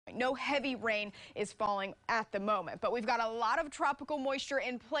No heavy rain is falling at the moment, but we've got a lot of tropical moisture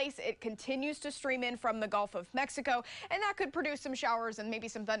in place. It continues to stream in from the Gulf of Mexico, and that could produce some showers and maybe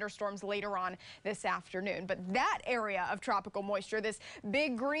some thunderstorms later on this afternoon. But that area of tropical moisture, this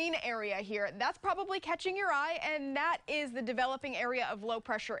big green area here, that's probably catching your eye, and that is the developing area of low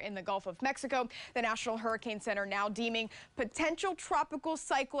pressure in the Gulf of Mexico. The National Hurricane Center now deeming potential tropical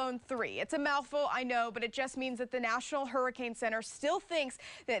cyclone 3. It's a mouthful, I know, but it just means that the National Hurricane Center still thinks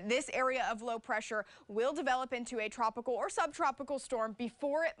that this area of low pressure will develop into a tropical or subtropical storm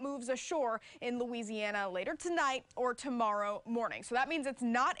before it moves ashore in Louisiana later tonight or tomorrow morning. So that means it's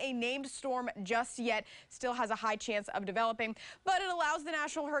not a named storm just yet. Still has a high chance of developing, but it allows the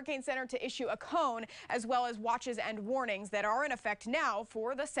National Hurricane Center to issue a cone as well as watches and warnings that are in effect now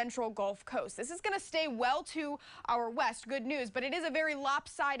for the central Gulf Coast. This is going to stay well to our west. Good news, but it is a very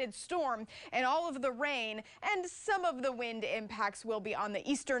lopsided storm, and all of the rain and some of the wind impacts will be on the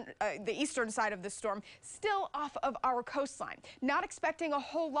eastern side of the storm, still off of our coastline. Not expecting a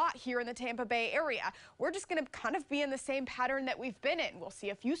whole lot here in the Tampa Bay area. We're just going to kind of be in the same pattern that we've been in. We'll see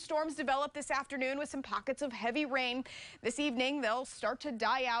a few storms develop this afternoon with some pockets of heavy rain. This evening, they'll start to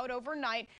die out overnight,